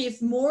feel like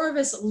if more of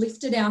us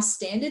lifted our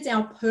standards,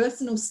 our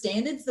personal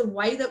standards, the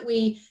way that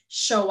we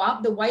show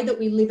up, the way that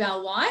we live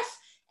our life,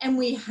 and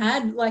we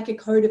had a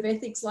code of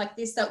ethics like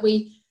this that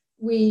we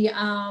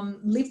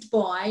lived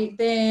by,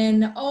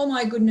 then, oh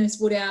my goodness,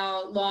 would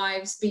our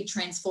lives be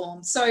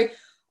transformed. So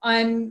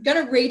I'm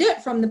going to read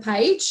it from the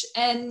page.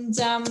 And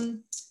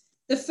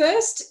the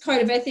first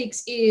code of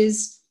ethics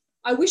is,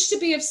 I wish to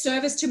be of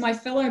service to my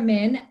fellow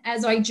men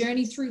as I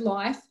journey through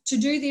life. To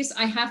do this,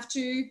 I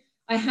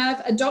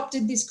have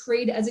adopted this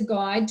creed as a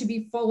guide to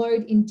be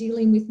followed in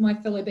dealing with my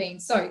fellow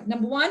beings. So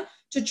number 1,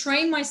 to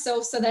train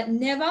myself so that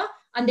never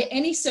under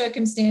any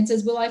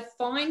circumstances will I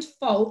find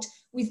fault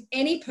with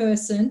any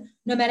person,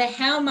 no matter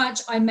how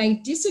much I may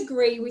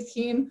disagree with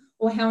him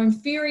or how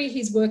inferior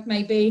his work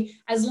may be,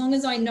 as long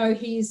as I know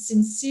he is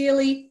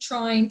sincerely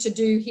trying to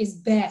do his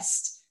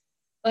best.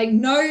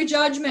 No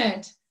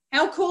judgment.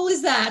 How cool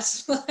is that?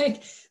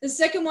 The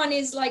second one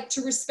is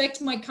to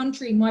respect my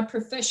country, my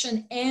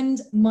profession,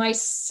 and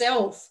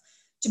myself,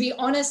 to be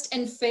honest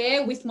and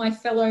fair with my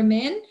fellow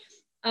men,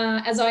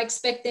 as I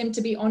expect them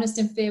to be honest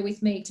and fair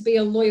with me, to be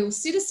a loyal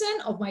citizen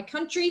of my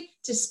country,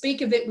 to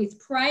speak of it with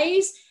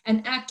praise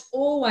and act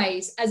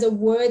always as a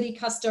worthy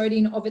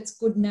custodian of its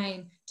good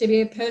name, to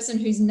be a person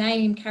whose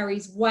name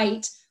carries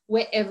weight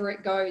wherever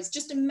it goes.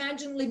 Just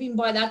imagine living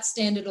by that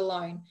standard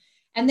alone.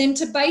 And then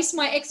to base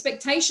my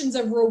expectations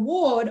of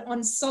reward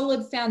on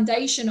solid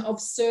foundation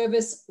of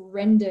service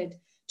rendered,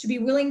 to be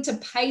willing to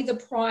pay the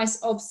price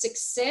of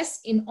success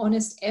in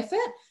honest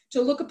effort,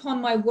 to look upon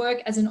my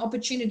work as an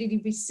opportunity to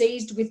be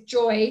seized with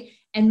joy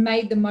and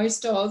made the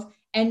most of,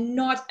 and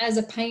not as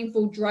a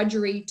painful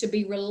drudgery to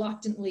be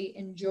reluctantly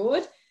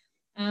endured.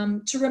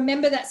 To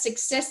remember that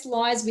success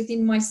lies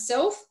within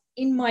myself,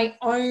 in my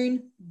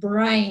own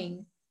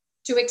brain,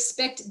 to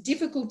expect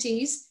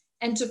difficulties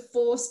and to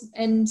force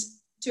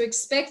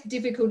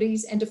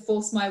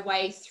my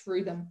way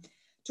through them,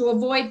 to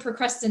avoid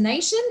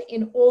procrastination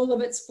in all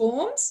of its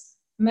forms.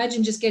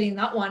 Imagine just getting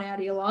that one out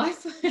of your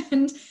life.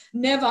 And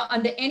never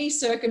under any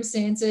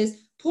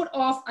circumstances put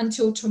off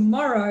until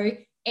tomorrow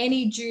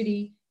any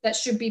duty that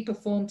should be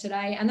performed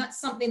today. And that's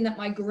something that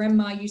my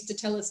grandma used to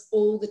tell us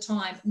all the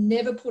time.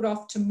 Never put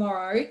off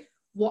tomorrow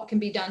what can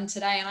be done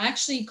today. And I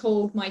actually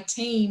called my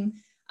team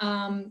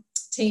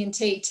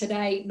TNT,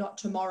 today, not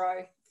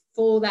tomorrow,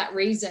 for that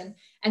reason.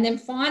 And then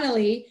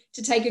finally,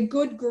 to take a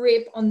good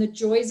grip on the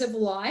joys of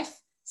life,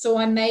 so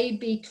I may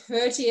be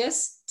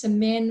courteous to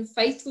men,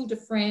 faithful to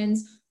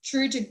friends,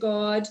 true to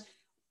God,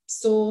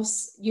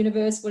 source,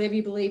 universe, whatever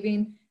you believe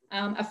in,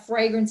 a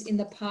fragrance in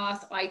the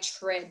path I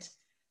tread.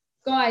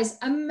 Guys,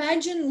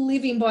 imagine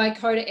living by a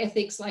code of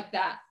ethics like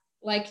that.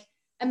 Like,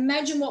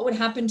 imagine what would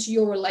happen to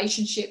your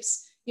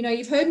relationships. You know,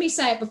 you've heard me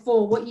say it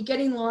before, what you get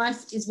in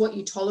life is what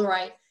you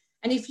tolerate.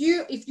 And if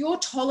you're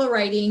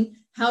tolerating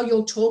how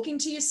you're talking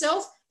to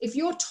yourself, if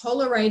you're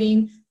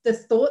tolerating the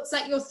thoughts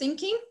that you're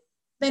thinking,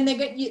 then they're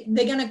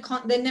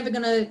never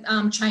going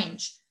to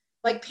change.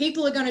 Like,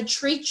 people are going to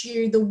treat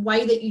you the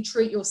way that you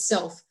treat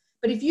yourself.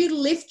 But if you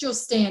lift your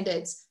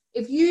standards,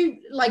 if you,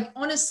 like,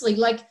 honestly,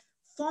 like,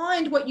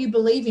 find what you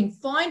believe in,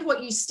 find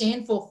what you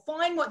stand for,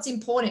 find what's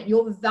important,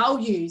 your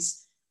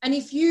values. And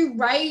if you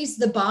raise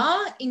the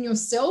bar in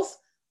yourself,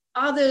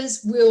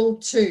 others will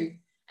too.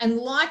 And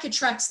like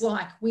attracts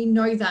like, we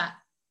know that.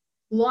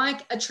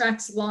 Like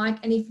attracts like.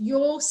 And if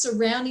you're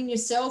surrounding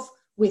yourself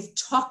with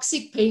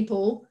toxic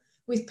people,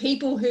 with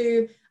people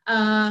who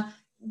are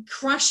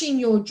crushing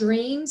your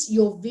dreams,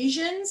 your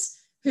visions,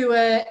 who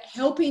are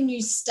helping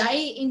you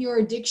stay in your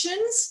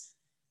addictions,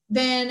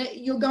 then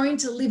you're going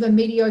to live a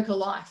mediocre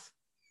life.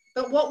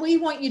 But what we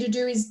want you to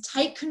do is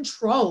take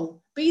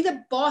control, be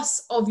the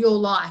boss of your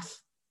life.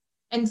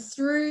 And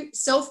through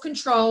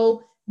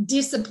self-control,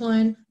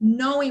 discipline,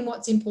 knowing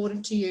what's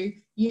important to you,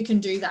 you can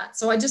do that.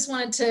 So I just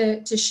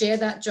wanted to share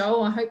that,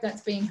 Joel. I hope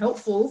that's being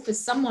helpful for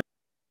someone.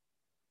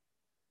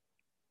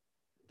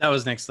 That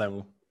was next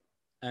level.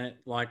 And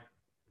like,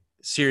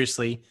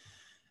 seriously,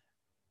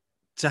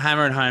 to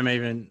hammer it home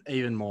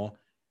even more,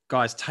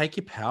 guys, take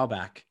your power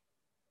back.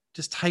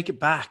 Just take it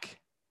back.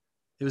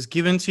 It was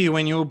given to you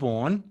when you were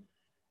born.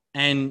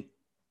 And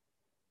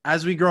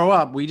as we grow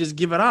up, we just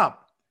give it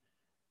up.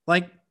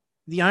 Like,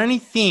 the only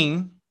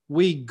thing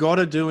we got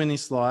to do in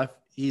this life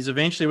is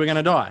eventually we're going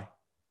to die,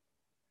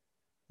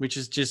 which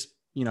is just,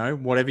 you know,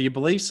 whatever your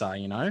beliefs are,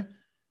 you know.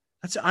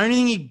 That's the only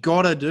thing you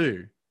got to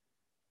do.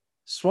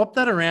 Swap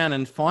that around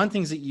and find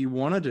things that you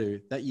want to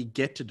do, that you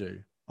get to do.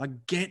 I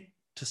get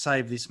to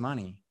save this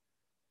money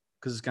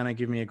because it's going to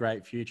give me a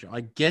great future.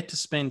 I get to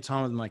spend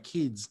time with my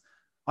kids.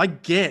 I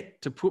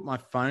get to put my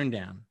phone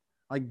down.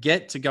 I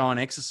get to go and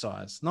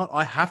exercise. Not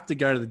I have to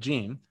go to the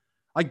gym.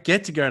 I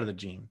get to go to the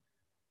gym.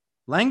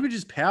 Language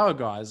is power,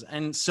 guys.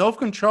 And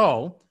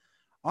self-control,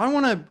 I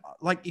want to,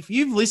 like, if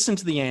you've listened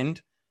to the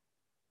end,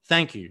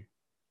 thank you.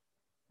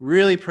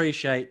 Really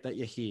appreciate that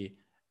you're here.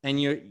 And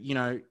you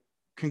know,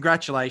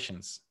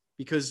 congratulations,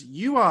 because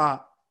you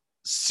are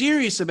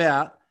serious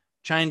about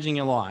changing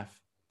your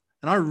life.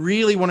 And I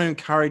really want to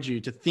encourage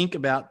you to think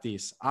about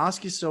this.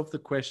 Ask yourself the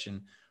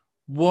question,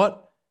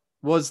 what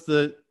was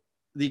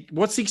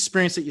what's the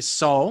experience that your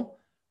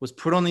soul was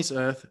put on this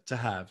earth to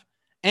have?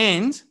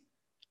 And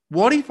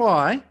what if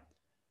I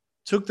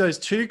took those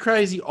two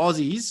crazy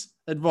Aussies'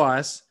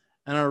 advice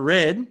and I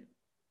read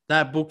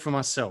that book for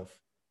myself?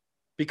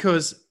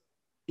 Because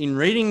in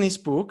reading this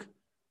book,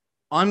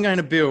 I'm going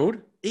to build,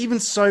 even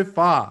so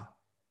far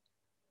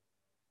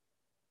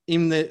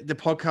in the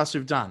podcast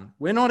we've done.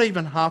 We're not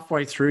even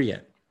halfway through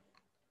yet.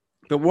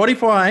 But what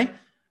if I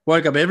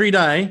woke up every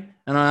day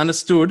and I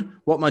understood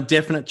what my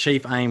definite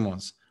chief aim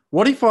was?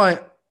 What if I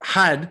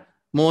had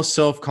more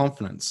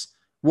self-confidence?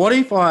 What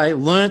if I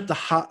learned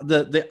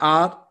the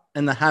art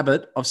and the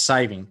habit of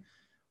saving?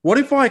 What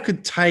if I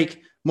could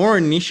take more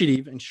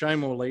initiative and show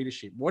more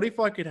leadership? What if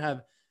I could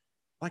have,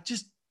 like,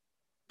 just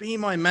be in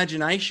my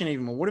imagination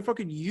even more? What if I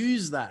could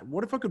use that?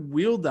 What if I could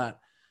wield that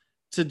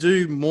to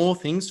do more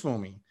things for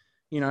me?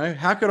 You know,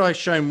 how could I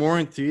show more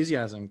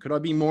enthusiasm? Could I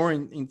be more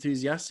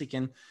enthusiastic?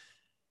 And,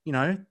 you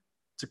know,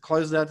 to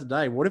close it out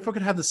today, what if I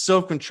could have the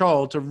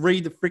self-control to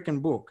read the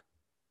freaking book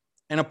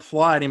and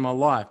apply it in my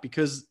life?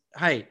 Because,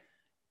 hey,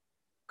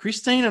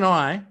 Christine and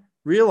I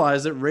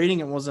realized that reading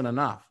it wasn't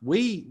enough.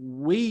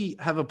 We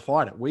have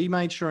applied it. We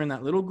made sure in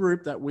that little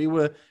group that we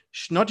were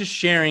not just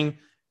sharing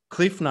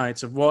cliff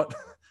notes of what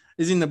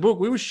is in the book.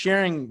 We were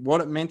sharing what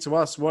it meant to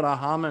us, what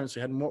aha moments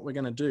we had, and what we're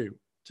going to do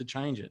to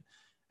change it.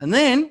 And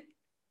then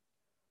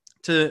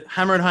to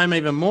hammer it home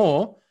even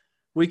more,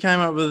 we came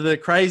up with the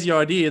crazy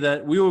idea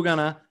that we were going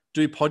to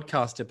do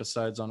podcast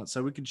episodes on it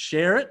so we could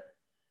share it.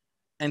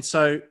 And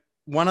so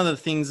one of the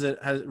things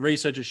that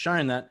research has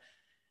shown that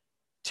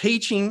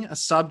teaching a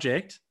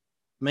subject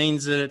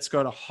means that it's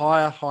got a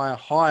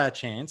higher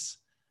chance,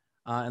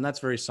 and that's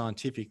very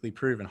scientifically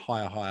proven,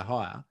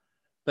 higher.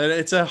 But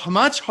it's a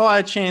much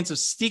higher chance of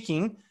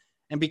sticking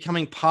and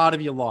becoming part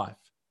of your life.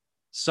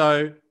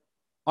 So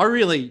I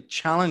really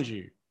challenge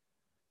you,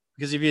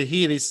 because if you're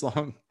here this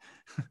long,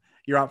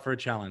 you're up for a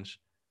challenge.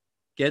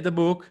 Get the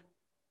book,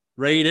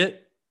 read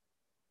it,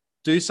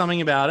 do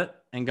something about it,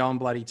 and go and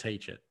bloody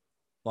teach it.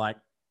 Like,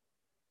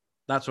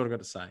 That's what I've got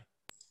to say.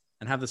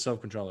 And have the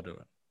self-control to do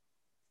it.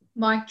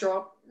 Mic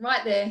drop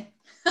right there.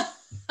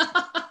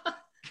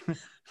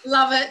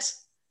 Love it.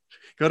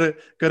 Got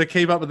to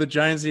keep up with the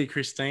Jonesy,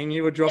 Christine.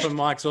 You were dropping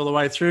mics all the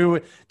way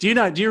through. Do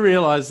you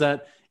realize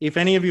that if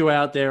any of you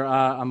out there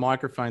are a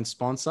microphone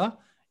sponsor,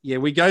 yeah,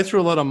 we go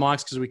through a lot of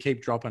mics because we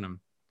keep dropping them.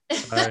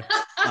 So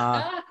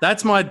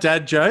that's my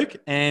dad joke.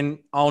 And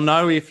I'll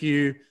know if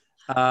you,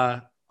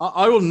 I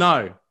will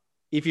know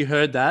if you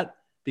heard that,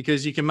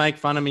 because you can make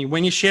fun of me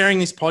when you're sharing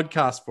this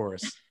podcast for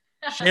us.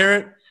 Share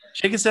it.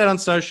 Check us out on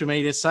social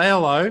media. Say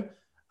hello.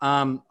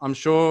 I'm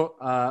sure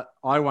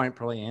I won't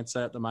probably answer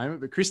at the moment,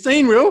 but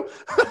Christine will.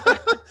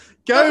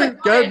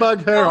 go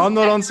bug her. I'm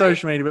not on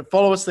social media, but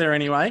follow us there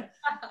anyway.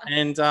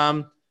 And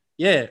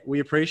yeah, we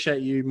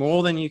appreciate you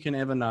more than you can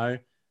ever know.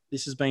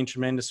 This has been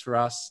tremendous for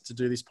us to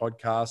do this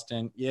podcast.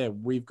 And yeah,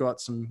 we've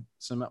got some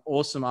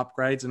awesome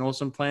upgrades and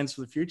awesome plans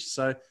for the future.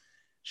 So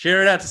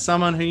share it out to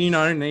someone who you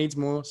know needs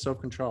more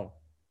self-control.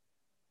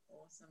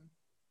 Awesome.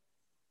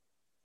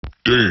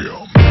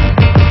 Damn.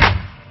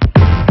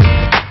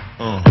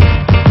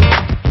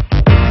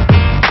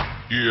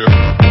 Yeah.